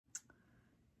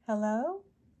Hello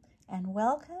and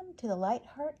welcome to the Light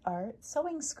Heart Art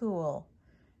Sewing School,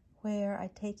 where I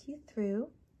take you through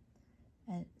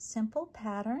a simple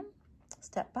pattern,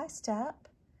 step by step,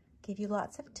 give you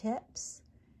lots of tips,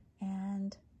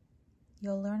 and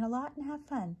you'll learn a lot and have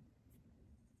fun.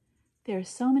 There are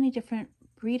so many different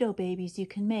burrito babies you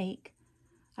can make.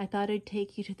 I thought I'd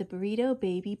take you to the Burrito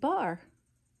Baby bar.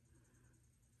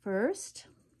 First,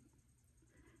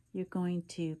 you're going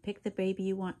to pick the baby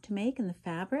you want to make in the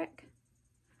fabric.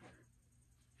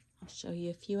 I'll show you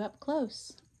a few up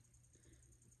close.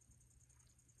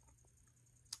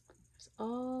 There's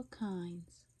all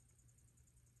kinds.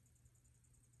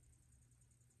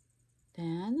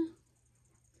 Then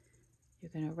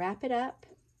you're going to wrap it up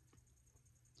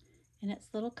in its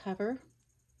little cover.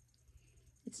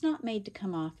 It's not made to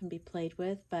come off and be played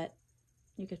with, but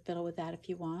you could fiddle with that if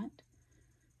you want.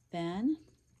 Then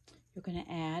you're going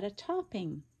to add a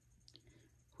topping,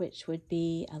 which would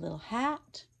be a little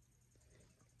hat.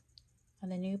 On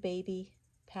the new baby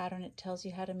pattern, it tells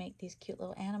you how to make these cute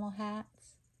little animal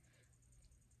hats.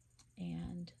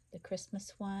 And the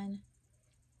Christmas one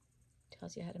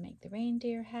tells you how to make the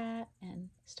reindeer hat and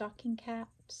stocking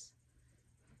caps.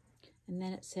 And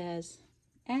then it says,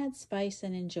 add spice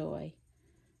and enjoy.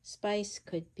 Spice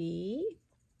could be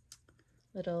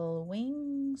little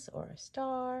wings or a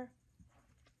star,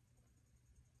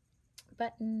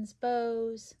 buttons,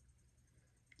 bows,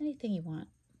 anything you want.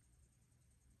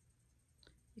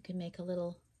 You can make a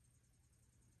little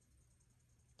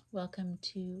welcome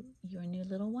to your new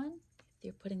little one if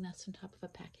you're putting this on top of a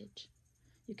package.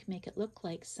 You can make it look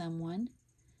like someone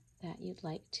that you'd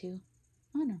like to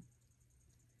honor.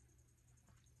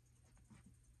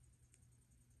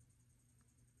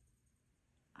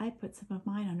 I put some of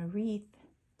mine on a wreath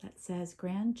that says,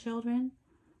 grandchildren,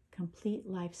 complete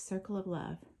life's circle of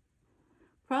love.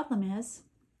 Problem is,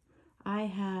 I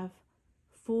have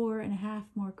 4.5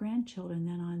 more grandchildren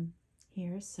than on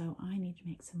here, so I need to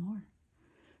make some more.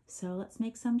 So let's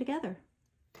make some together.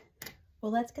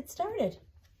 Well, let's get started.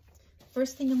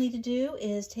 First thing you'll need to do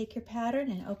is take your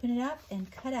pattern and open it up and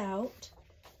cut out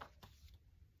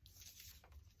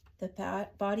the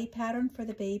body pattern for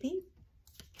the baby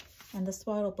and the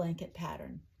swaddle blanket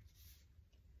pattern.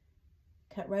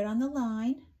 Cut right on the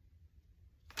line,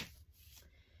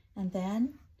 and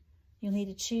then you'll need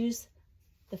to choose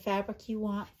the fabric you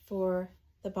want for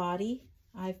the body.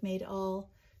 I've made all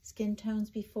skin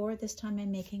tones before. This time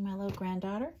I'm making my little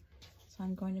granddaughter, so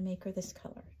I'm going to make her this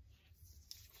color.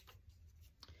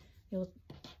 You'll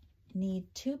need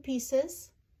 2 pieces.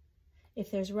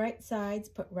 If there's right sides,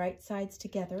 put right sides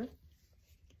together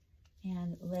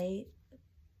and lay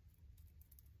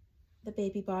the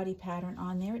baby body pattern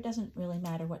on there. It doesn't really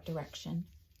matter what direction.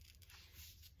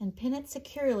 And pin it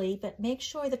securely, but make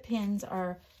sure the pins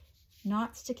are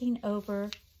not sticking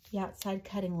over the outside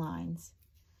cutting lines.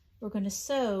 We're going to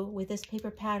sew with this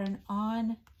paper pattern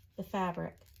on the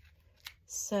fabric,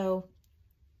 so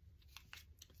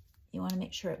you want to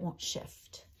make sure it won't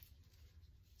shift.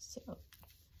 So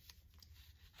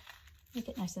make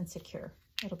it nice and secure.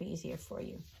 It'll be easier for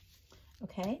you.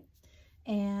 Okay,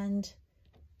 and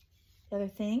the other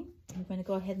thing, I'm going to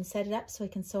go ahead and set it up so I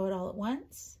can sew it all at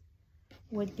once,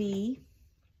 would be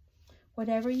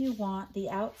whatever you want the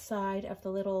outside of the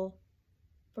little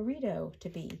burrito to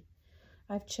be.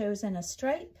 I've chosen a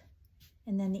stripe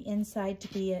and then the inside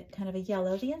to be a kind of a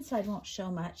yellow. The inside won't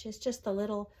show much. It's just the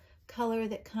little color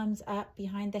that comes up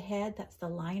behind the head. That's the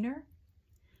liner.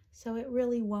 So it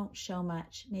really won't show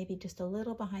much, maybe just a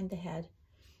little behind the head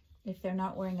if they're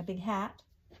not wearing a big hat.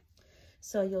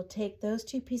 So you'll take those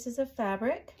 2 pieces of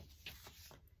fabric,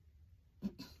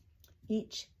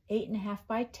 each 8.5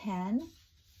 by 10,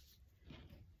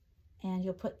 and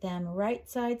you'll put them right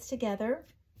sides together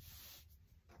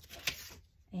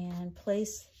and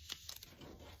place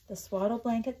the swaddle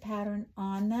blanket pattern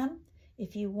on them.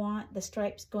 If you want the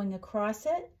stripes going across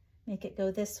it, make it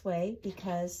go this way,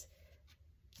 because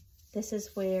this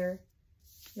is where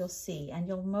you'll see, and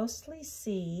you'll mostly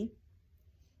see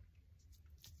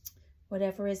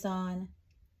whatever is on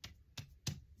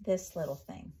this little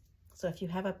thing. So if you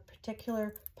have a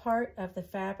particular part of the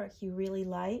fabric you really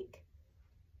like,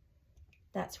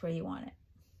 that's where you want it.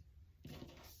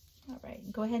 All right,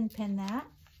 go ahead and pin that.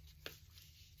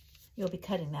 You'll be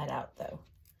cutting that out though.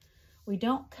 We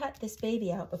don't cut this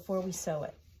baby out before we sew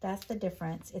it. That's the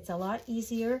difference. It's a lot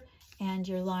easier and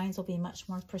your lines will be much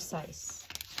more precise.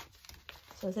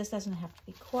 So this doesn't have to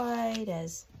be quite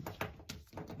as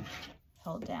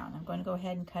held down. I'm going to go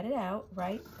ahead and cut it out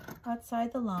right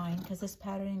outside the line because this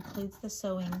pattern includes the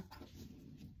sewing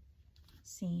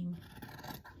seam.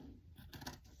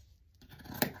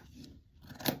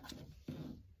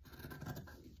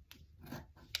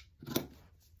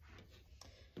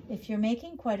 if you're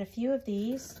making quite a few of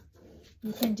these,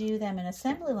 you can do them in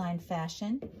assembly line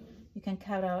fashion. You can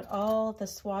cut out all the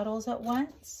swaddles at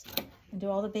once and do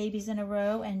all the babies in a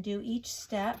row and do each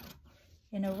step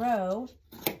in a row,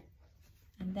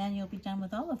 and then you'll be done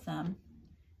with all of them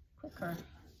quicker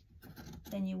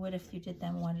than you would if you did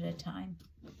them one at a time.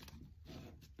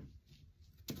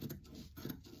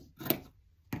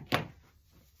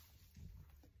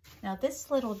 Now this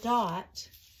little dot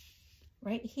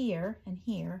right here and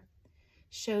here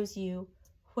shows you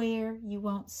where you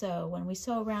won't sew. When we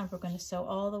sew around, we're going to sew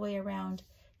all the way around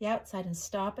the outside and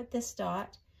stop at this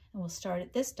dot, and we'll start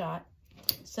at this dot.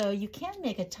 So you can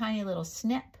make a tiny little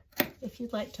snip if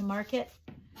you'd like to mark it,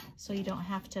 so you don't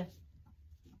have to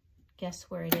guess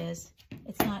where it is.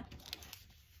 It's not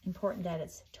important that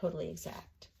it's totally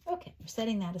exact. Okay, we're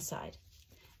setting that aside.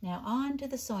 Now on to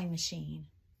the sewing machine.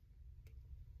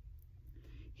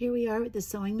 Here we are with the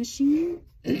sewing machine.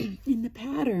 In the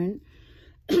pattern,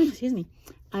 excuse me,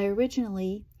 I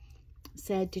originally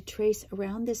said to trace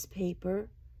around this paper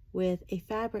with a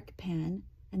fabric pen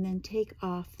and then take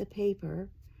off the paper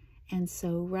and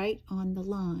sew right on the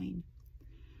line.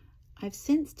 I've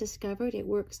since discovered it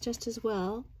works just as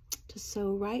well to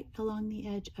sew right along the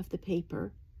edge of the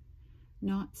paper,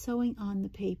 not sewing on the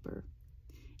paper,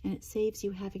 and it saves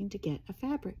you having to get a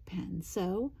fabric pen.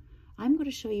 So I'm going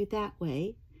to show you that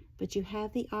way, but you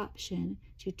have the option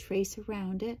to trace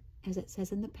around it, as it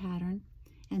says in the pattern,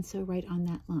 and sew right on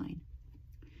that line.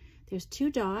 There's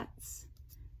 2 dots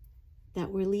that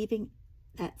we're leaving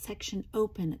that section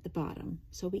open at the bottom,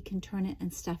 so we can turn it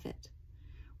and stuff it.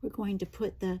 We're going to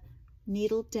put the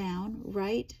needle down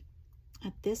right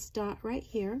at this dot right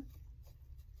here,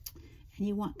 and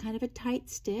you want kind of a tight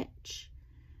stitch,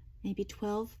 maybe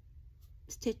 12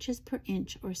 stitches per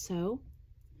inch or so.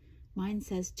 Mine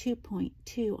says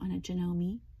 2.2 on a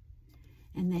Janome.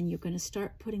 And then you're going to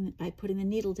start by putting the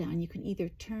needle down. You can either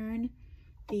turn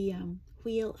the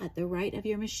wheel at the right of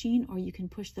your machine, or you can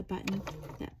push the button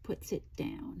that puts it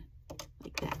down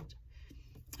like that.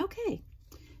 Okay,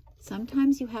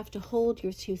 sometimes you have to hold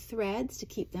your 2 threads to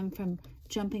keep them from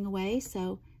jumping away,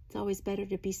 so it's always better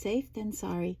to be safe than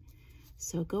sorry.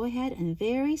 So go ahead and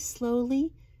very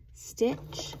slowly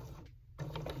stitch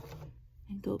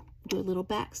and go do a little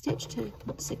back stitch to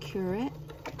secure it.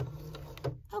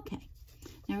 Okay,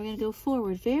 now we're going to go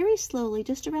forward very slowly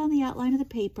just around the outline of the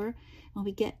paper. When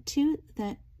we get to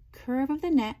the curve of the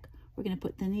neck, we're going to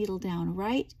put the needle down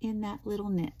right in that little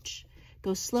niche.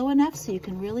 Go slow enough so you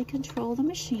can really control the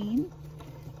machine.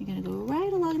 You're going to go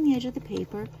right along the edge of the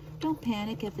paper. Don't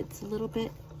panic if it's a little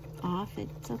bit off.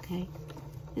 It's okay.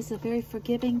 This is a very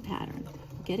forgiving pattern.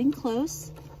 We're getting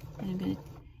close, and I'm going to,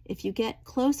 if you get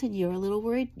close and you're a little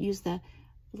worried, use the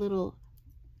little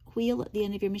wheel at the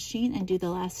end of your machine and do the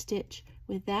last stitch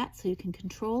with that so you can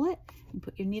control it, and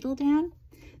put your needle down.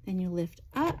 Then you lift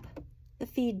up the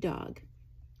feed dog.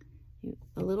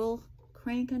 A little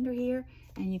crank under here,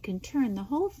 and you can turn the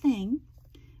whole thing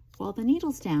while the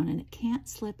needle's down, and it can't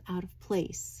slip out of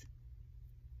place.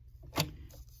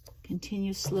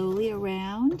 Continue slowly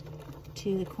around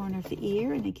to the corner of the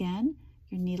ear, and again,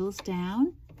 your needle's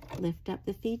down. Lift up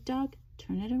the feed dog,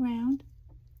 turn it around,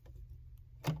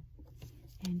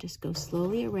 and just go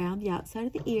slowly around the outside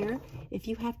of the ear. If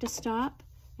you have to stop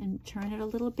and turn it a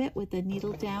little bit with the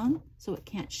needle down so it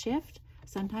can't shift,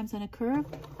 sometimes on a curve,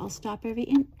 I'll stop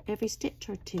every stitch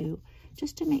or 2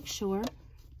 just to make sure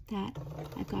that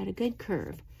I've got a good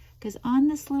curve. Because on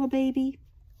this little baby,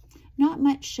 not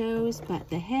much shows but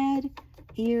the head,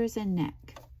 ears, and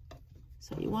neck.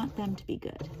 So you want them to be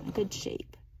good, a good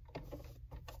shape.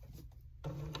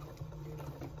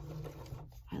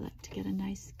 I like to get a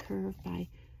nice curve by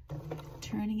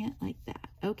turning it like that.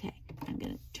 Okay, I'm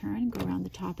going to turn and go around the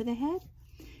top of the head.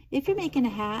 If you're making a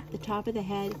hat, the top of the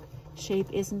head shape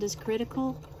isn't as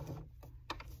critical.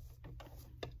 I'm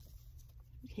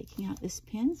taking out this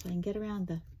pin so I can get around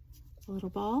the little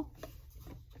ball.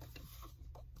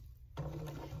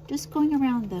 Just going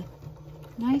around the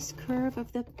nice curve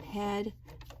of the head.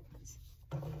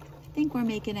 I think we're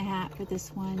making a hat for this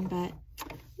one, but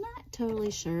not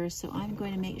totally sure, so I'm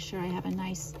going to make sure I have a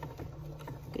nice,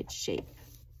 good shape.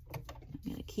 I'm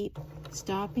going to keep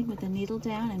stopping with the needle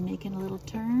down and making a little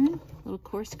turn, a little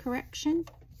course correction.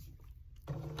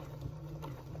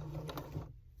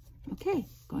 Okay,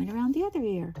 going around the other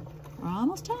ear. We're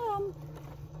almost home.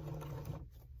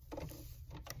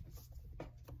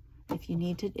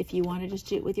 If you want to just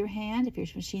do it with your hand, if your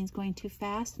machine's going too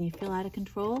fast and you feel out of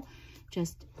control,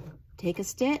 just take a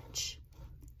stitch,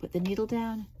 put the needle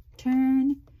down,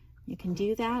 turn. You can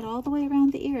do that all the way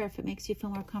around the ear if it makes you feel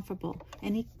more comfortable.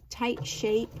 Any tight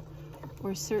shape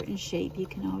or a certain shape, you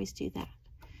can always do that.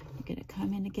 You're going to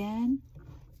come in again,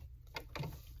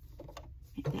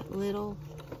 make that little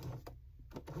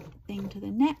thing to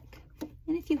the neck,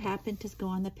 and if you happen to go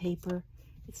on the paper,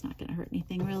 it's not going to hurt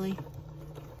anything really.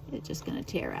 It's just going to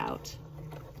tear out.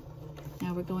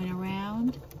 Now we're going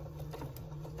around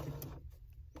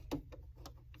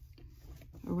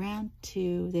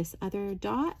to this other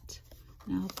dot.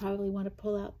 And I'll probably want to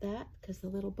pull out that because the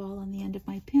little ball on the end of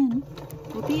my pin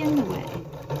will be in the way.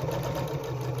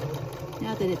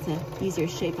 Now that it's an easier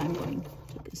shape, I'm going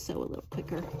to sew a little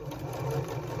quicker.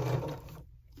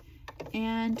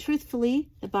 And truthfully,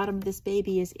 the bottom of this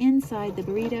baby is inside the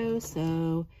burrito,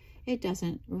 so it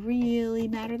doesn't really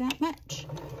matter that much.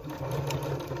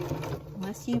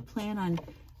 Unless you plan on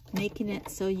making it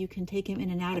so you can take him in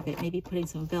and out of it, maybe putting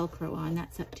some Velcro on,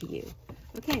 that's up to you.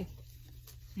 Okay,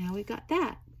 now we've got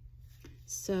that.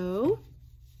 So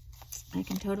I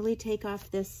can totally take off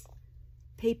this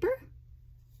paper.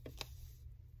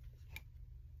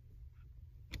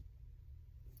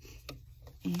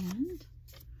 And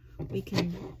we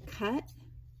can cut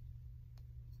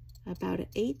about an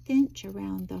 1/8 inch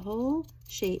around the whole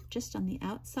shape, just on the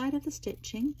outside of the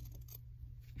stitching.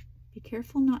 Be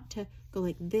careful not to go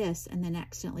like this and then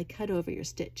accidentally cut over your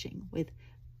stitching with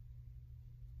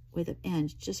an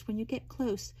end. Just when you get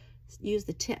close, use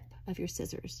the tip of your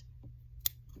scissors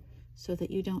so that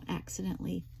you don't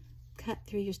accidentally cut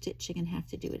through your stitching and have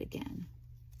to do it again.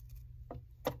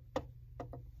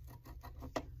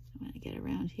 I'm going to get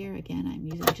around here again. I'm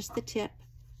using just the tip.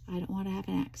 I don't want to have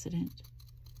an accident.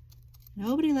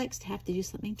 Nobody likes to have to do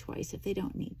something twice if they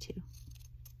don't need to.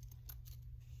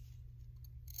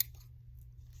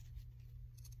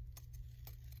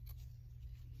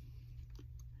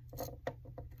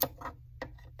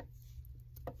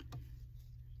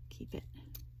 Keep it.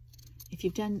 If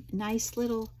you've done nice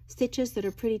little stitches that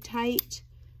are pretty tight,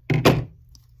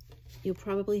 you'll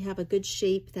probably have a good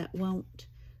shape that won't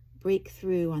break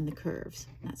through on the curves.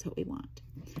 That's what we want.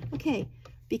 Okay,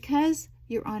 because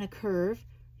you're on a curve,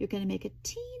 you're going to make a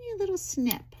teeny little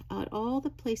snip out all the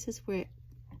places where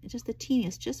just the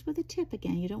teeniest, just with the tip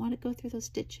again. You don't want to go through those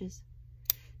stitches.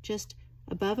 Just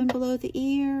above and below the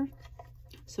ear,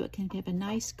 so it can have a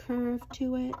nice curve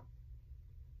to it.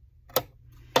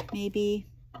 Maybe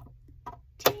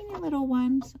teeny little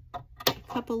ones, a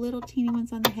couple little teeny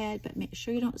ones on the head, but make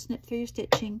sure you don't snip through your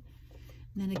stitching.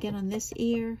 And then again on this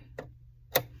ear,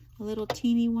 a little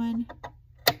teeny one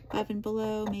above and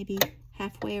below, maybe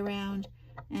halfway around.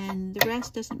 And the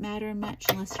rest doesn't matter much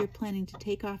unless you're planning to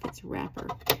take off its wrapper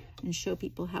and show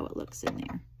people how it looks in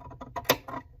there.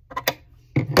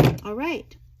 All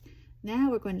right, now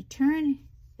we're going to turn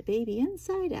the baby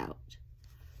inside out.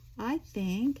 I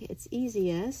think it's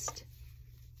easiest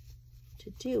to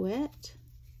do it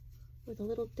with a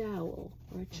little dowel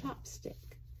or a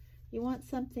chopstick. You want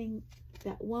something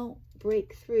that won't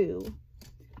break through.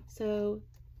 So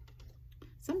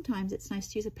sometimes it's nice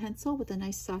to use a pencil with a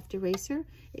nice soft eraser.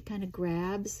 It kind of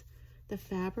grabs the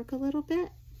fabric a little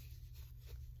bit.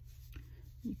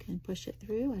 You can push it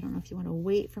through. I don't know if you want to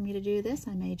wait for me to do this.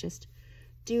 I may just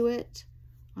do it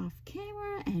off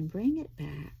camera and bring it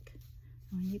back.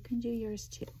 And you can do yours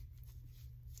too.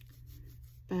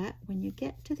 But when you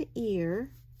get to the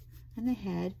ear and the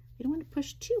head, you don't want to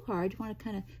push too hard. You want to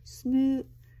kind of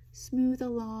smooth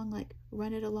along, like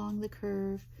run it along the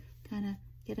curve, kind of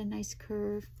get a nice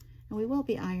curve. And we will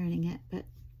be ironing it, but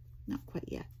not quite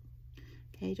yet.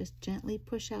 Okay, just gently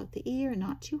push out the ear,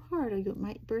 not too hard, or you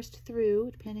might burst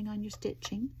through, depending on your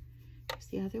stitching. Here's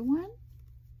the other one.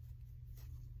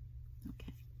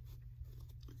 Okay.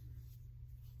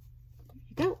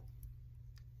 There you go.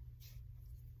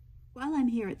 While I'm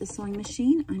here at the sewing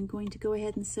machine, I'm going to go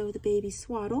ahead and sew the baby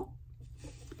swaddle.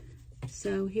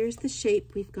 So here's the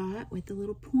shape we've got with the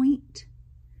little point.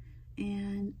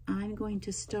 And I'm going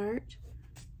to start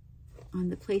on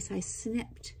the place I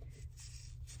snipped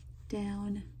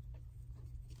down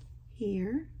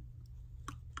here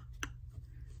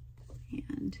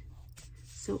and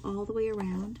sew all the way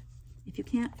around. If you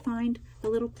can't find the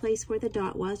little place where the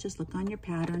dot was, just look on your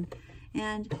pattern.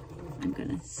 And I'm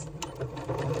going to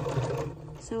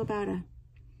sew about a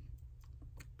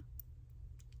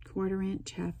 1/4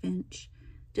 inch, 1/2 inch,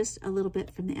 just a little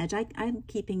bit from the edge. I'm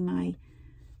keeping my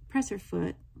presser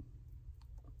foot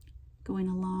going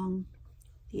along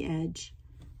the edge.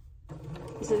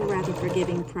 This is a rather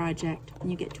forgiving project. When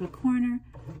you get to a corner,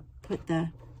 put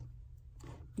the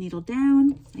needle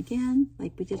down again,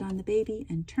 like we did on the baby,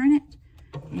 and turn it,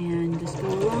 and just go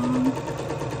along.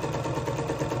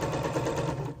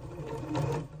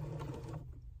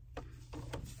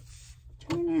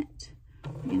 Turn it.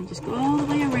 We're going to just go all the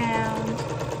way around.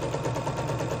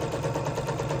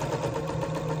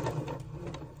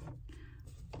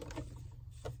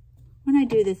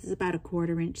 do this is about a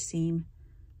 1/4 inch seam,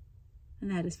 and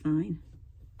that is fine.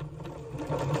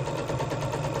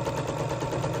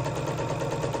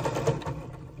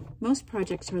 Most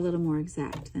projects are a little more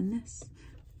exact than this.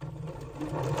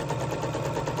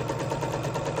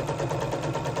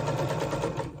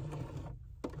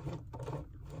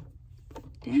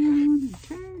 Down and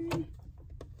turn,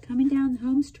 coming down the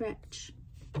home stretch.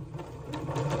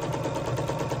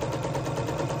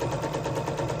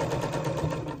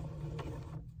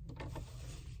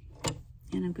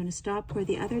 And I'm going to stop where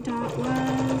the other dot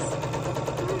was,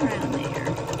 around there.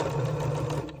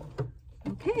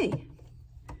 Okay.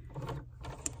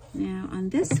 Now on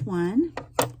this one,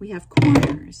 we have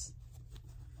corners.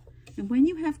 And when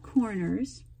you have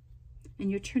corners and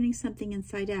you're turning something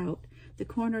inside out, the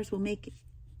corners will make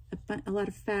a lot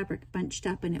of fabric bunched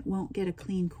up and it won't get a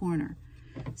clean corner.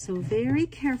 So very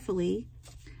carefully,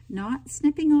 not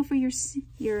snipping over your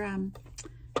seam.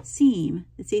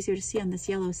 It's easier to see on this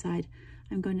yellow side.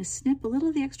 I'm going to snip a little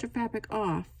of the extra fabric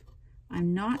off.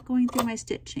 I'm not going through my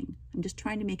stitching. I'm just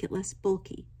trying to make it less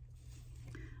bulky.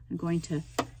 I'm going to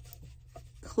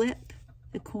clip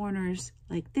the corners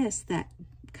like this that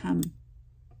come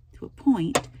to a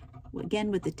point,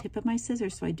 again with the tip of my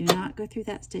scissors, so I do not go through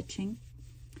that stitching.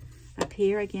 Up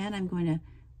here again, I'm going to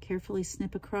carefully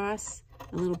snip across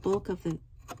a little bulk of the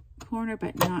corner,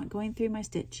 but not going through my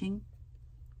stitching.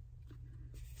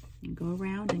 And go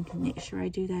around and can make sure I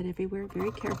do that everywhere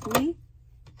very carefully.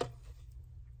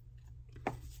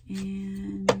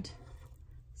 And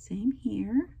same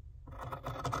here.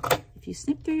 If you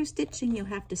snip through your stitching, you'll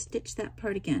have to stitch that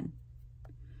part again.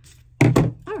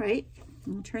 All right,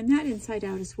 and we'll turn that inside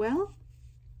out as well.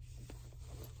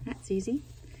 That's easy.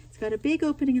 It's got a big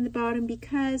opening in the bottom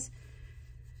because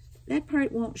that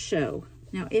part won't show.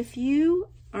 Now, if you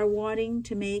are wanting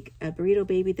to make a Burrito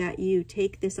Baby that you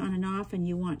take this on and off and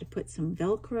you want to put some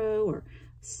Velcro or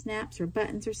snaps or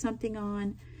buttons or something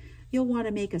on, you'll want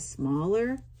to make a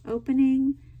smaller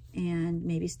opening and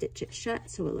maybe stitch it shut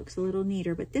so it looks a little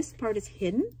neater. But this part is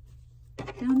hidden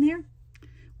down there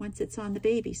once it's on the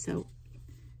baby, so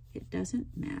it doesn't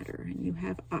matter, and you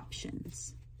have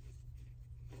options.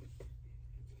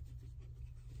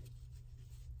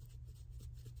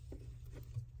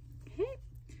 Okay,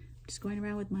 just going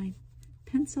around with my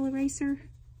pencil eraser.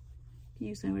 You can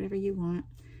use whatever you want.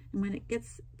 And when it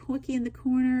gets pokey in the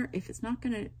corner, if it's not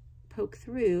going to poke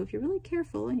through, if you're really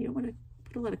careful and you don't want to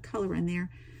put a lot of color in there,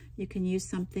 you can use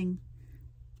something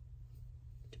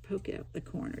to poke out the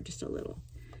corner just a little.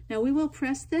 Now we will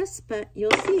press this, but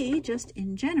you'll see just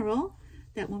in general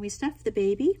that when we stuff the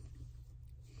baby,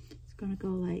 it's going to go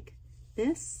like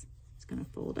this. It's going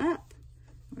to fold up.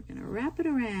 We're going to wrap it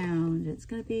around. It's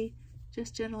going to be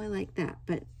just generally like that,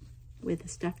 but with a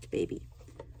stuffed baby.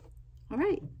 All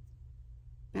right,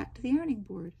 back to the ironing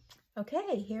board.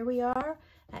 Okay, here we are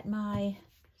at my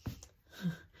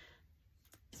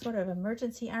sort of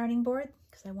emergency ironing board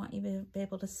because I want you to be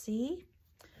able to see.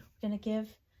 We're going to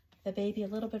give the baby a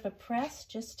little bit of a press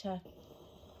just to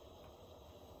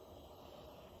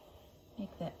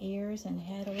make the ears and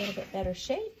head a little bit better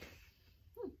shape.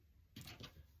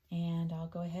 And I'll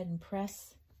go ahead and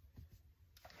press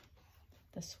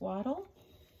the swaddle.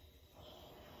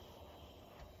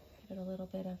 Give it a little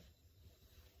bit of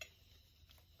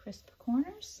crisp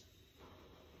corners.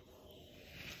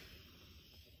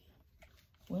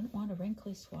 Wouldn't want a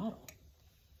wrinkly swaddle.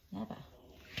 Never.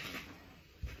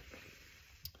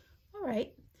 All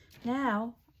right,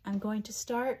 now I'm going to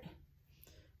start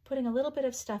putting a little bit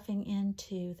of stuffing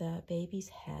into the baby's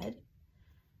head.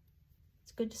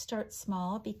 It's good to start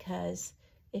small because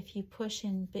if you push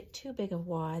in too big of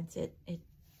wads, it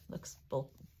looks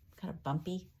kind of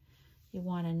bumpy. You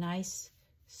want a nice,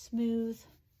 smooth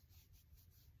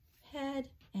head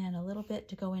and a little bit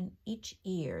to go in each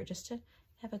ear just to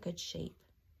have a good shape.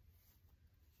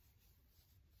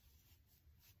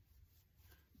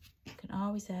 You can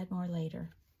always add more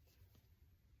later.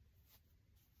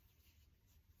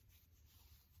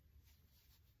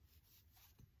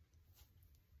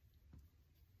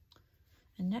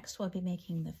 And next we'll be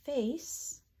making the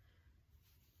face.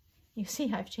 You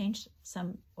see I've changed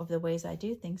some of the ways I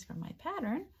do things from my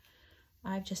pattern.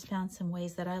 I've just found some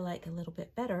ways that I like a little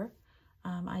bit better.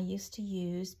 I used to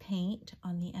use paint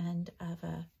on the end of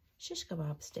a shish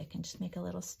kebab stick and just make a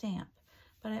little stamp.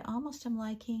 But I almost am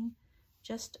liking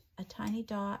just a tiny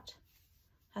dot.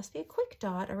 Has to be a quick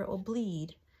dot or it will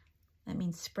bleed. That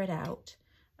means spread out,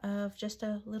 of just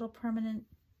a little permanent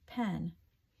pen.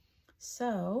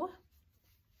 So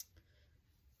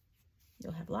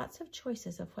you'll have lots of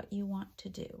choices of what you want to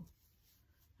do.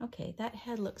 Okay, that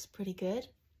head looks pretty good.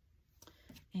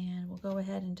 And we'll go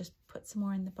ahead and just put some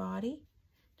more in the body.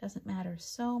 Doesn't matter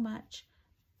so much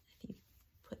if you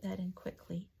put that in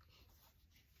quickly.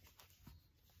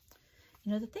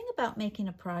 You know, the thing about making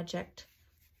a project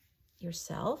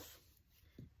yourself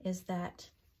is that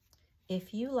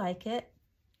if you like it,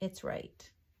 it's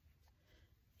right.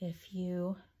 If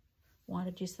you want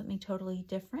to do something totally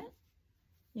different,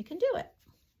 you can do it.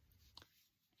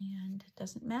 And it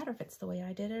doesn't matter if it's the way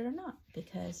I did it or not,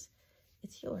 because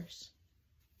it's yours.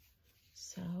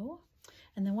 So,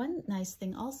 and then one nice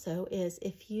thing also is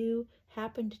if you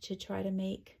happened to try to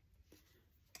make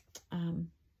some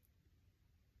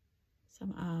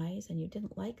eyes and you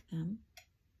didn't like them,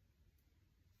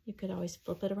 you could always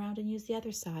flip it around and use the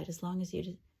other side, as long as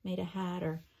you made a hat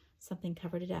or something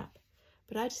covered it up.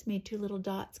 But I just made 2 little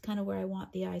dots kind of where I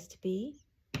want the eyes to be,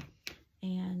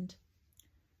 and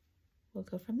we'll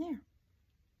go from there.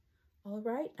 All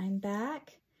right, I'm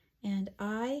back, and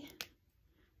I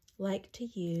like to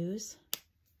use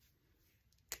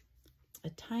a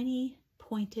tiny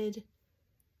pointed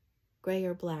gray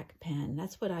or black pen.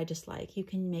 That's what I just like. You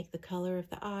can make the color of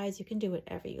the eyes, you can do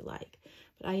whatever you like.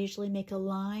 But I usually make a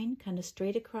line kind of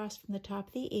straight across from the top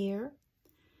of the ear,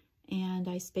 and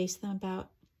I space them about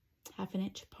 1/2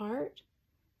 inch apart.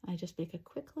 I just make a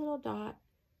quick little dot.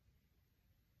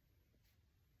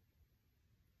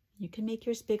 You can make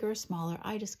yours bigger or smaller.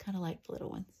 I just kind of like the little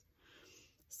ones.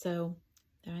 So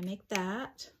there I make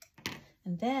that.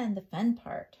 And then the fun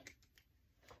part.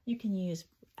 You can use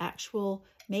actual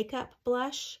makeup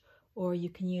blush, or you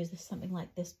can use something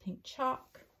like this pink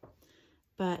chalk.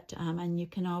 But, and you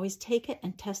can always take it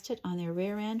and test it on their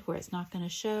rear end where it's not going to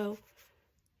show.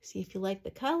 See if you like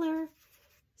the color.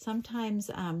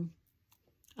 Sometimes I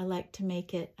like to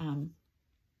make it a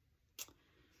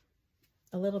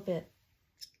little bit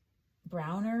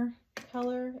browner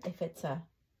color if it's a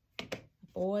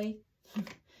boy.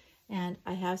 And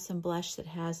I have some blush that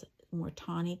has more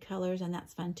tawny colors, and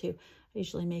that's fun too. I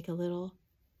usually make a little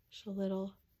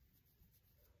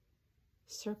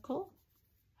circle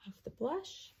of the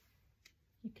blush.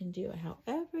 You can do it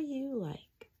however you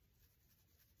like.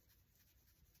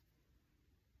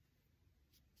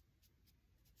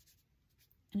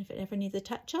 And if it ever needs a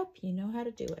touch-up, you know how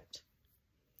to do it.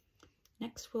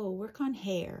 Next, we'll work on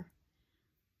hair.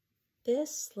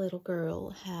 This little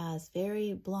girl has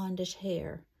very blondish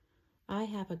hair. I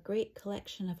have a great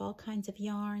collection of all kinds of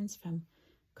yarns, from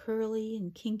curly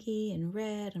and kinky and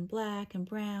red and black and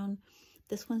brown.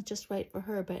 This one's just right for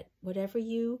her, but whatever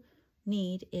you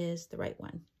need is the right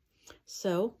one.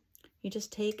 So you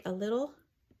just take a little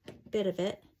bit of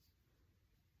it.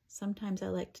 Sometimes I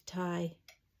like to tie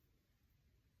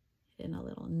it in a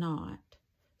little knot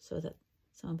so that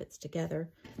some of it's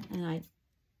together, and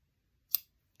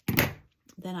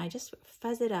then I just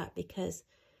fuzz it up, because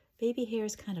baby hair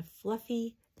is kind of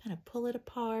fluffy. Kind of pull it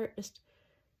apart, just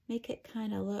make it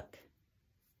kind of look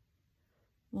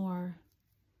more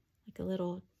like a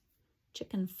little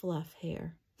chicken fluff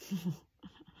hair.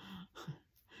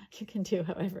 You can do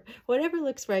whatever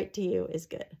looks right to you is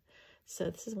good. So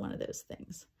this is one of those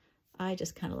things. I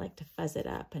just kind of like to fuzz it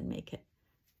up and make it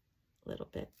a little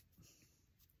bit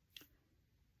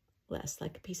less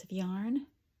like a piece of yarn.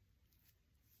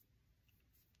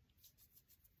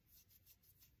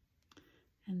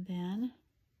 And then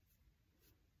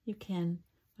you can,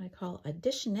 what I call,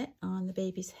 addition it on the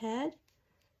baby's head.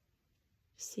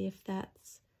 See if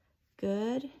that's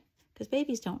good, because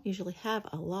babies don't usually have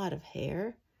a lot of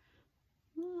hair.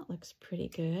 Well, it looks pretty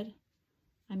good.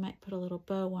 I might put a little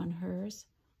bow on hers,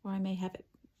 or I may have it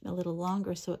a little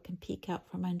longer so it can peek out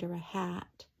from under a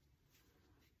hat.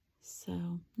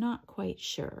 So not quite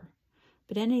sure.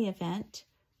 But in any event,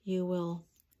 you will,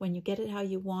 when you get it how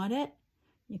you want it,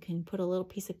 you can put a little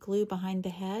piece of glue behind the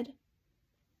head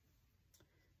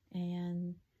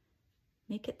and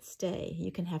make it stay.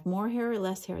 You can have more hair or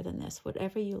less hair than this,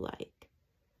 whatever you like.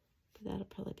 But that'll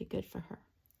probably be good for her.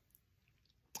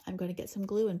 I'm going to get some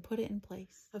glue and put it in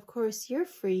place. Of course, you're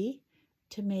free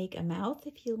to make a mouth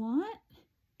if you want.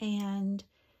 And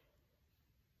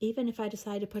even if I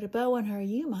decide to put a bow on her,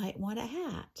 you might want a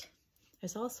hat.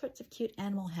 There's all sorts of cute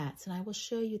animal hats, and I will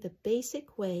show you the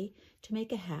basic way to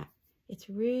make a hat. It's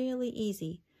really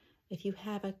easy. If you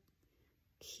have a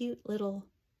cute little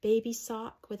baby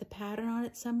sock with a pattern on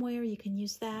it somewhere, you can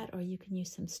use that, or you can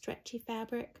use some stretchy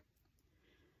fabric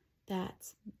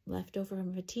that's left over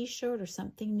from a t-shirt or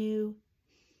something new.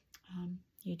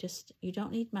 You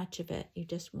don't need much of it. You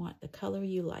just want the color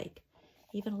you like.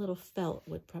 Even a little felt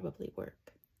would probably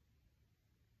work.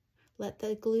 Let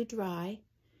the glue dry,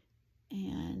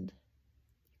 and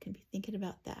you can be thinking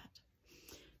about that.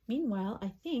 Meanwhile,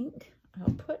 I think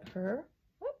I'll put her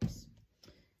oops,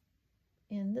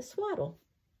 in the swaddle.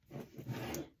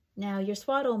 Now your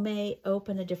swaddle may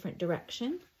open a different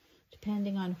direction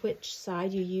depending on which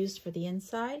side you used for the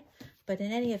inside, but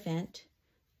in any event,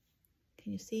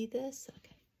 can you see this?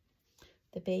 Okay.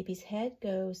 The baby's head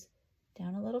goes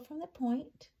down a little from the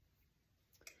point,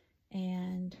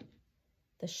 and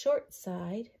the short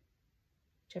side,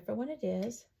 whichever one it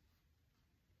is,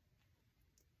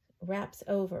 wraps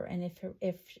over, and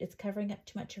if it's covering up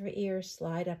too much of her ear,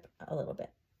 slide up a little bit.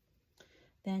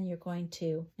 Then you're going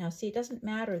to, now see, it doesn't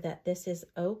matter that this is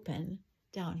open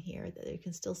down here, that you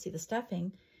can still see the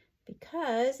stuffing,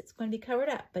 because it's going to be covered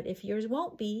up. But if yours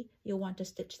won't be, you'll want to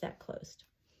stitch that closed.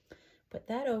 Put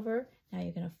that over. Now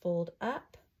you're going to fold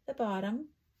up the bottom,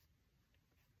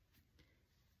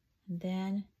 and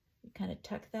then you kind of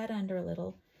tuck that under a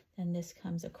little. Then this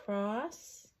comes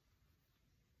across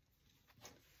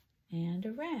and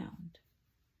around.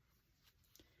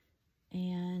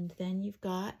 And then you've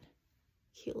got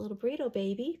cute little burrito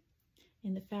baby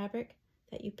in the fabric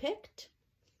that you picked,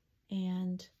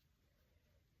 and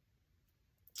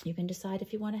you can decide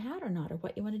if you want a hat or not, or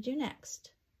what you want to do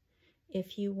next.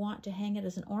 If you want to hang it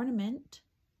as an ornament,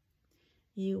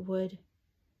 you would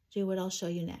do what I'll show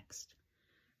you next.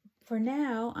 For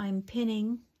now, I'm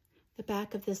pinning the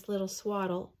back of this little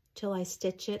swaddle till I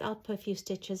stitch it. I'll put a few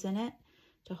stitches in it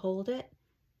to hold it,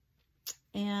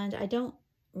 and I don't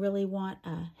really want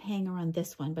a hanger on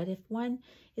this one, but if one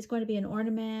is going to be an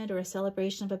ornament or a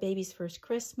celebration of a baby's first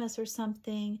Christmas or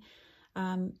something,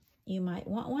 you might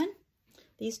want one.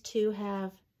 These two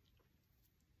have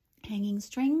hanging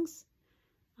strings.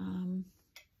 You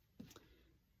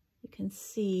can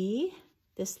see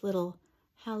this little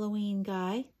Halloween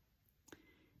guy.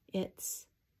 It's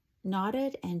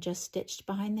knotted and just stitched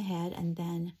behind the head, and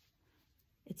then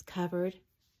it's covered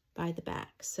by the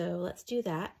back. So let's do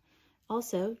that.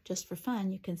 Also, just for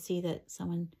fun, you can see that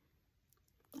someone,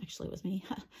 actually it was me,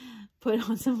 put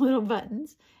on some little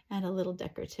buttons and a little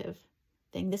decorative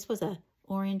thing. This was a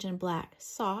orange and black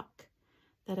sock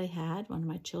that I had. One of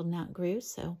my children outgrew,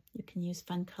 so you can use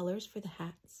fun colors for the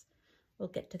hats. We'll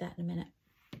get to that in a minute.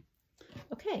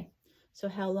 Okay, so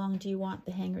how long do you want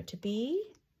the hanger to be?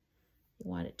 You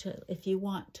want it to, if you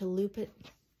want to loop it,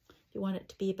 if you want it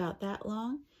to be about that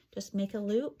long, just make a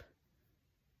loop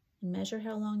and measure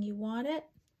how long you want it,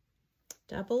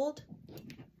 doubled,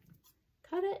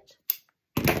 cut it,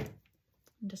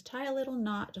 and just tie a little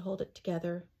knot to hold it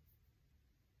together.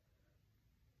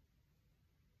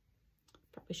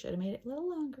 Probably should have made it a little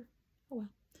longer. Oh well.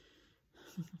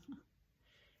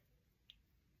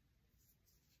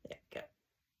 There we go.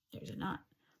 There's a knot.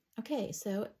 Okay,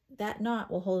 so that knot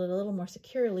will hold it a little more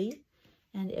securely,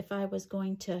 and if I was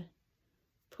going to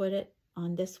put it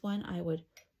on this one, I would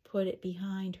put it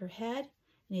behind her head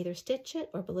and either stitch it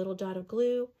or a little dot of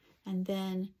glue, and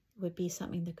then it would be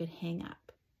something that could hang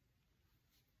up.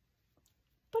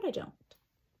 But I don't.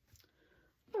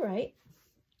 All right.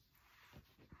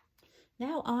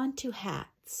 Now on to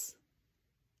hats.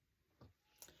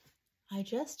 I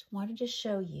just wanted to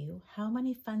show you how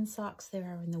many fun socks there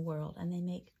are in the world, and they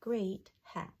make great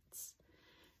hats.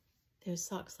 There's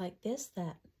socks like this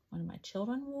that one of my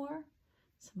children wore.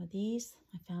 Some of these,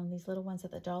 I found these little ones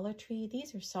at the Dollar Tree.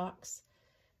 These are socks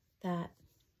that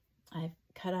I've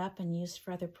cut up and used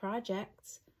for other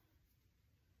projects.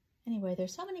 Anyway,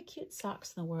 there's so many cute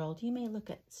socks in the world. You may look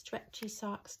at stretchy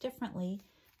socks differently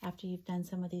after you've done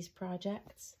some of these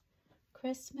projects.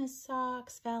 Christmas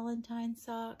socks, Valentine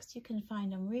socks, you can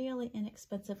find them really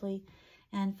inexpensively.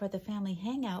 And for the family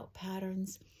hangout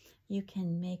patterns, you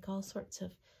can make all sorts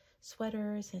of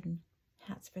sweaters and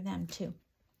hats for them too.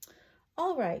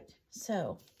 All right,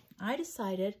 so I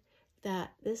decided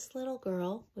that this little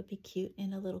girl would be cute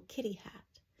in a little kitty hat.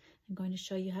 I'm going to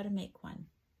show you how to make one.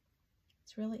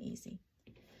 It's really easy.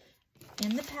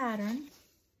 In the pattern,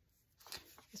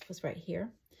 this was right here,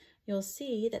 you'll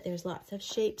see that there's lots of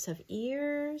shapes of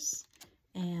ears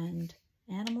and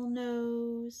animal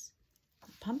nose,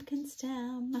 pumpkin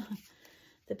stem.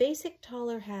 The basic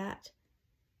taller hat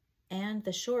and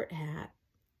the short hat,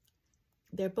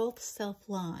 they're both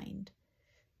self-lined.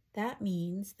 That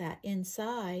means that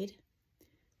inside,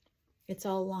 it's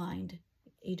all lined.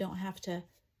 You don't have to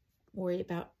worry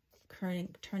about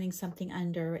turning something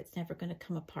under. It's never going to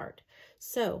come apart.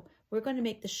 So we're going to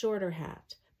make the shorter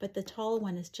hat, but the tall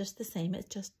one is just the same. It's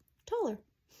just taller.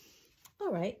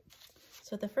 All right.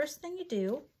 So the first thing you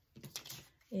do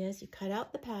is you cut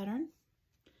out the pattern,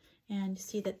 and you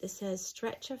see that this says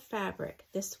stretch of fabric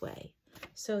this way.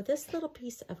 So this little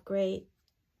piece of gray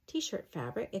t-shirt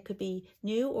fabric, it could be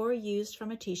new or used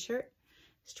from a t-shirt,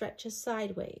 stretches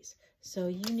sideways. So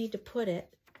you need to put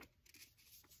it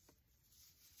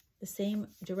the same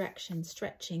direction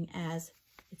stretching as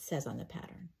it says on the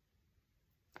pattern.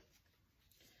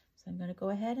 So I'm going to go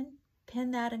ahead and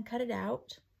pin that and cut it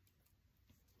out.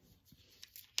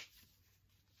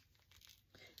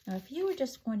 Now, if you were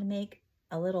just going to make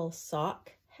a little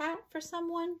sock hat for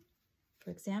someone,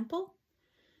 for example,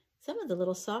 some of the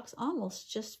little socks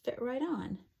almost just fit right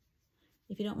on.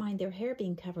 If you don't mind their hair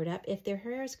being covered up, if their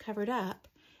hair is covered up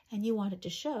and you want it to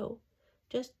show,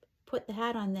 just put the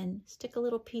hat on, then stick a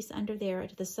little piece under there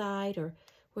to the side or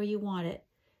where you want it.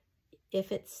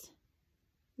 If it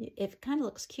kind of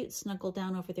looks cute snuggled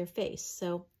down over their face.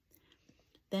 So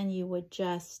then you would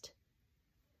just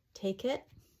take it,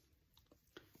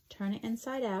 turn it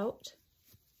inside out,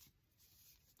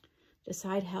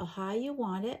 decide how high you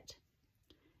want it,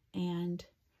 and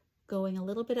going a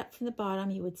little bit up from the bottom,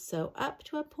 you would sew up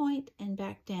to a point and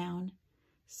back down,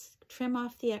 trim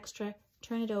off the extra,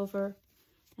 turn it over,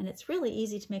 and it's really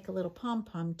easy to make a little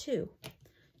pom-pom too.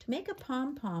 To make a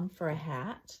pom-pom for a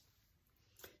hat,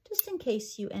 just in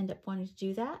case you end up wanting to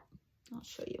do that, I'll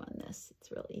show you on this,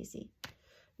 it's real easy.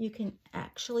 You can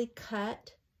actually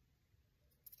cut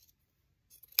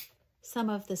some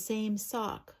of the same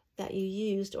sock that you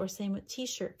used, or same with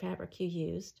t-shirt fabric you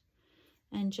used,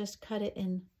 and just cut it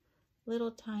in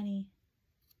little tiny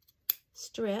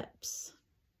strips.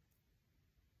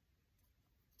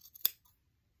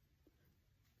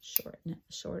 Shorten it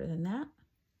shorter than that.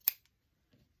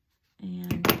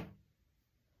 And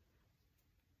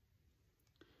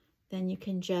then you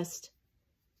can just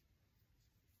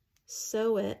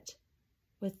sew it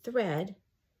with thread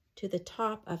to the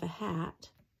top of a hat.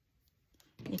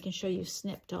 I can show you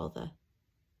snipped all the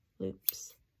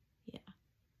loops. Yeah,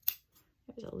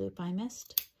 there's a loop I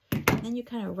missed. And then you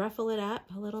kind of ruffle it up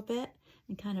a little bit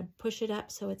and kind of push it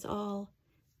up so it's all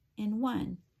in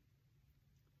one.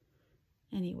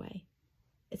 Anyway,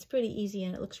 it's pretty easy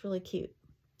and it looks really cute.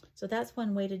 So that's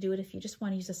one way to do it if you just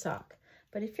want to use a sock.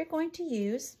 But if you're going to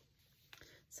use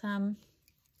some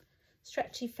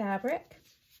stretchy fabric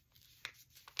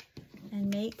and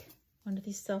make one of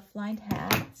these self-lined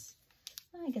hats,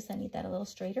 I guess I need that a little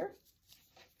straighter.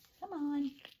 Come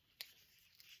on.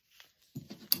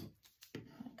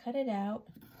 Cut it out.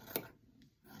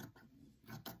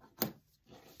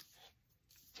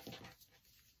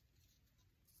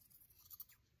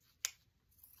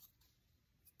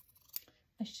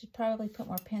 I should probably put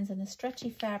more pins in. The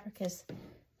stretchy fabric is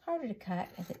harder to cut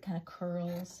as it kind of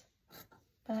curls,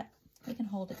 but we can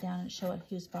hold it down and show it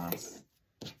who's boss.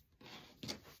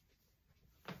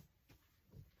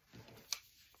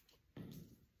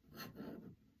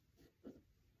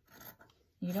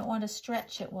 You don't want to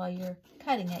stretch it while you're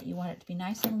cutting it. You want it to be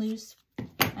nice and loose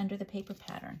under the paper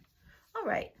pattern. All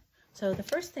right, so the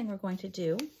first thing we're going to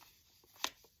do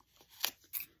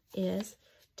is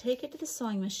take it to the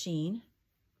sewing machine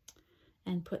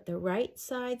and put the right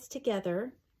sides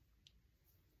together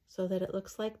so that it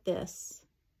looks like this,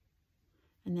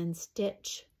 and then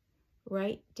stitch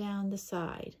right down the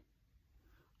side.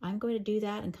 I'm going to do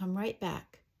that and come right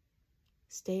back.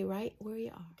 Stay right where you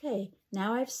are. Okay,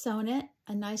 now I've sewn it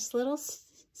a nice little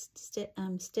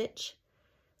stitch,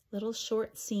 little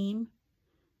short seam,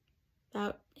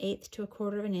 about 1/8 to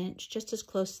 1/4 of an inch, just as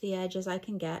close to the edge as I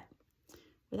can get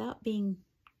without being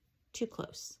too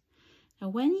close. Now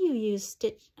when you use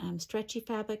stretchy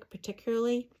fabric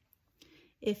particularly,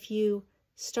 if you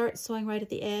start sewing right at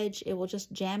the edge, it will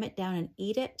just jam it down and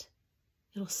eat it.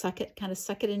 It'll suck it, kind of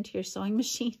suck it into your sewing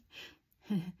machine.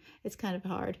 It's kind of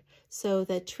hard. So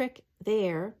the trick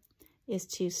there is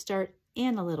to start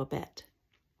in a little bit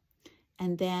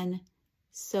and then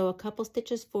sew a couple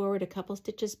stitches forward, a couple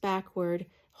stitches backward,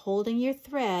 holding your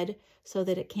thread so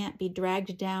that it can't be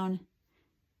dragged down,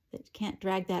 it can't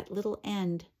drag that little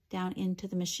end down into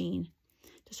the machine.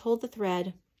 Just hold the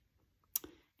thread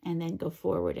and then go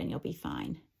forward and you'll be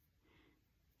fine.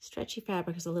 Stretchy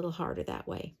fabric is a little harder that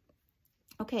way.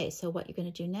 Okay, so what you're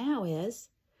going to do now is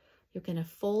you're going to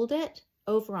fold it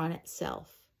over on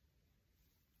itself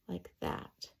like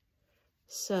that.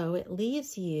 So it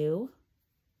leaves you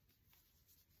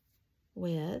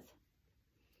with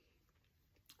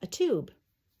a tube,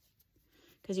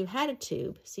 because you had a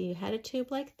tube. So you had a tube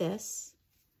like this,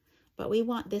 but we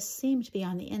want this seam to be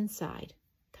on the inside,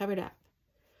 covered up.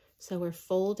 So we're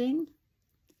folding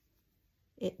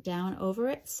it down over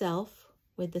itself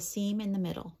with the seam in the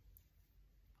middle.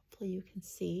 Hopefully you can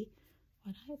see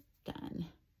what I've done.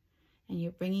 And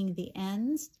you're bringing the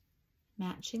ends,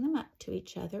 matching them up to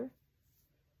each other.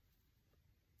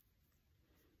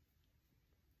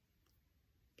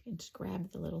 You can just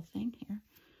grab the little thing here.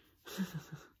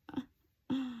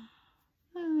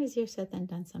 Oh, easier said than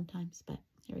done sometimes, but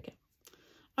here we go.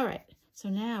 All right, so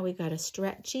now we got a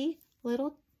stretchy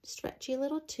little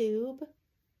tube,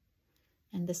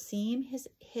 and the seam is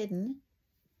hidden.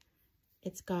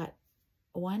 It's got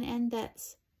one end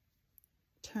that's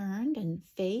turned and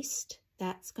faced.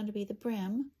 That's going to be the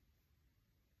brim.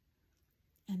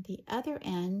 And the other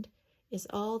end is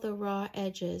all the raw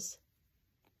edges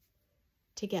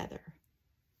together.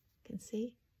 You can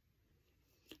see?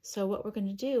 So what we're going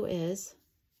to do is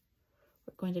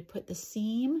we're going to put the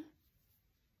seam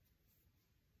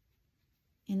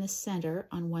in the center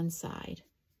on one side,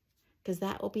 because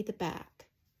that will be the back.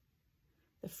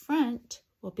 The front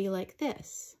will be like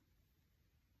this.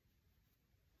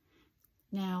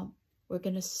 Now we're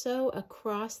going to sew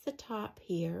across the top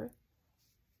here,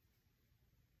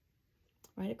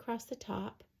 right across the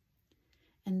top,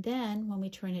 and then when we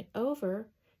turn it over,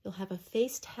 you'll have a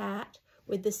faced hat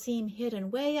with the seam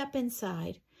hidden way up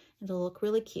inside, and it'll look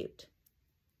really cute.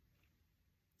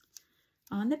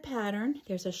 On the pattern,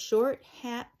 there's a short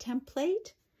hat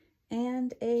template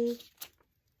and a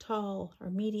tall or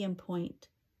medium point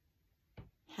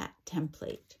hat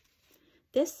template.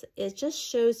 It just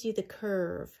shows you the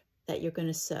curve that you're going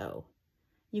to sew.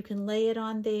 You can lay it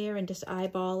on there and just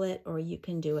eyeball it, or you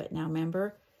can do it. Now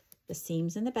remember, the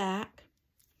seam's in the back.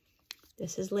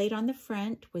 This is laid on the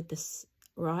front with the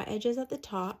raw edges at the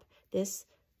top. This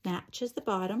matches the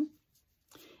bottom.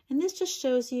 And this just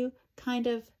shows you kind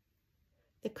of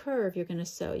the curve you're going to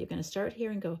sew. You're going to start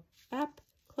here and go up,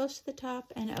 close to the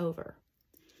top, and over.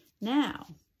 Now,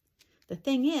 the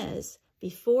thing is,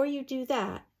 before you do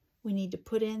that, we need to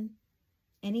put in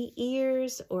any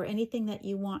ears or anything that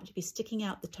you want to be sticking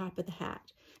out the top of the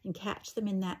hat and catch them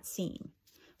in that seam.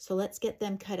 So let's get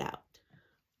them cut out.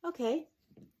 Okay,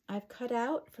 I've cut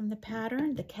out from the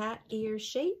pattern the cat ear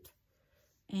shape,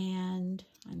 and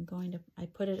I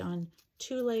put it on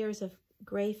 2 layers of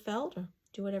gray felt, or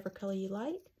do whatever color you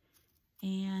like,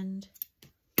 and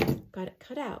got it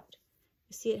cut out.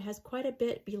 You see it has quite a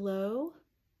bit below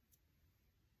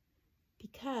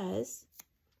because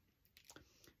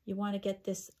you want to get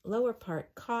this lower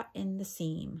part caught in the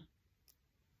seam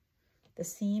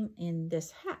in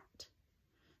this hat.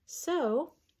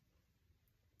 So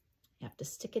you have to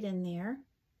stick it in there.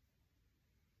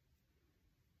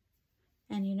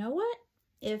 And you know what?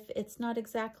 If it's not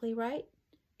exactly right,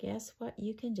 guess what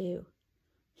you can do?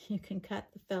 You can cut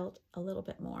the felt a little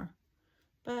bit more,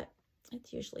 but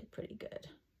it's usually pretty good.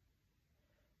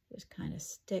 Just kind of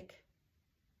stick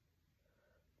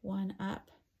one up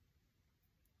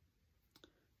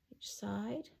each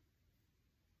side.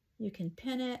 You can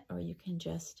pin it, or you can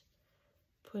just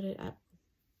put it up.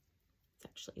 It's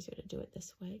actually easier to do it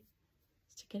this way.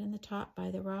 Stick it in the top by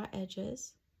the raw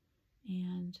edges,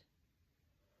 and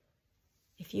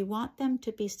if you want them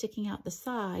to be sticking out the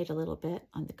side a little bit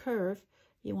on the curve,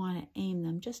 you want to aim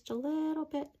them just a little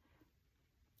bit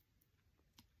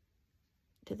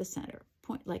to the center.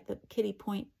 Point like the kitty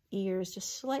point ears,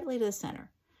 just slightly to the center.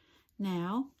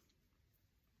 Now,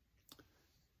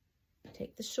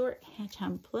 take the short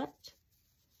template,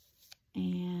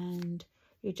 and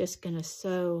you're just going to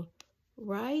sew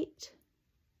right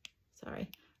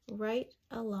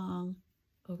along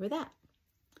over that.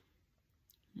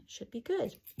 It should be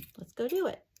good. Let's go do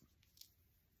it.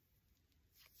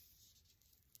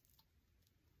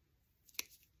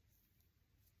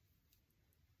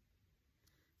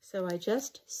 So I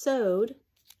just sewed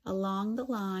along the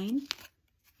line.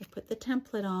 I put the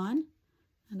template on,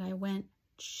 and I went,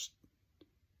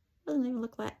 doesn't even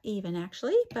look that even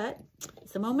actually, but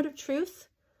it's the moment of truth.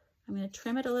 I'm going to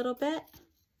trim it a little bit,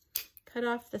 cut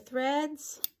off the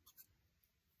threads,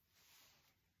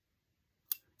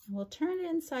 and we'll turn it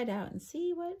inside out and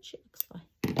see what she looks like.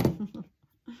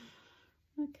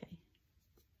 Okay.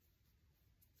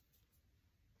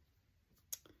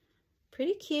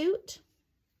 Pretty cute.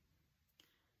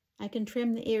 I can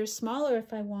trim the ears smaller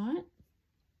if I want,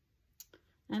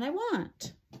 and I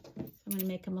want. So I'm going to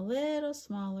make them a little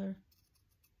smaller.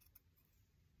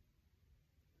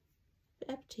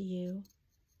 Up to you.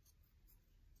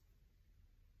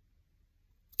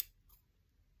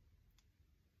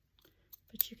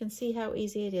 But you can see how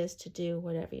easy it is to do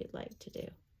whatever you'd like to do.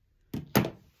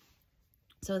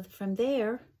 So from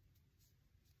there,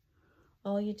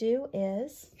 all you do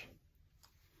is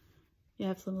you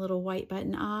have some little white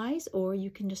button eyes, or you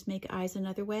can just make eyes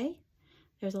another way.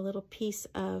 There's a little piece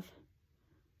of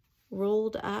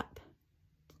rolled up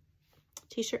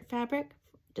t-shirt fabric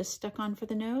just stuck on for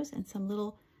the nose, and some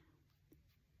little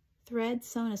threads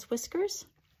sewn as whiskers.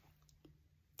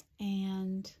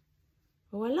 And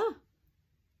voila.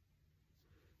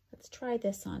 Let's try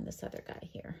this on this other guy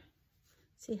here.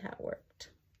 See how it worked.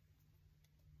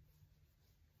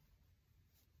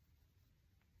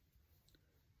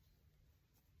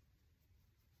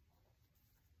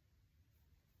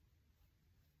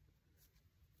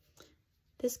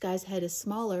 This guy's head is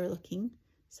smaller looking,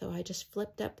 so I just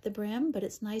flipped up the brim, but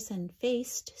it's nice and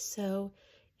faced, so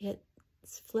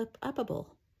it's flip-upable.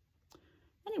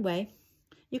 Anyway,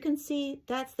 you can see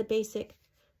that's the basic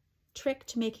trick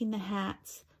to making the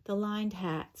hats, the lined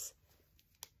hats.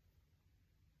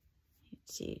 You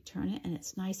see, turn it and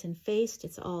it's nice and faced.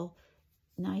 It's all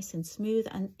nice and smooth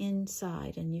on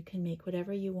inside, and you can make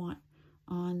whatever you want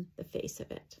on the face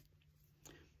of it.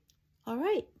 All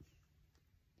right.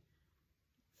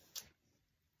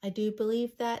 I do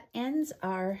believe that ends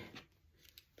our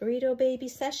Burrito Baby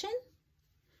session.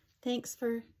 Thanks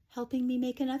for helping me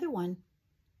make another one.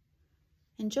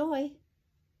 Enjoy.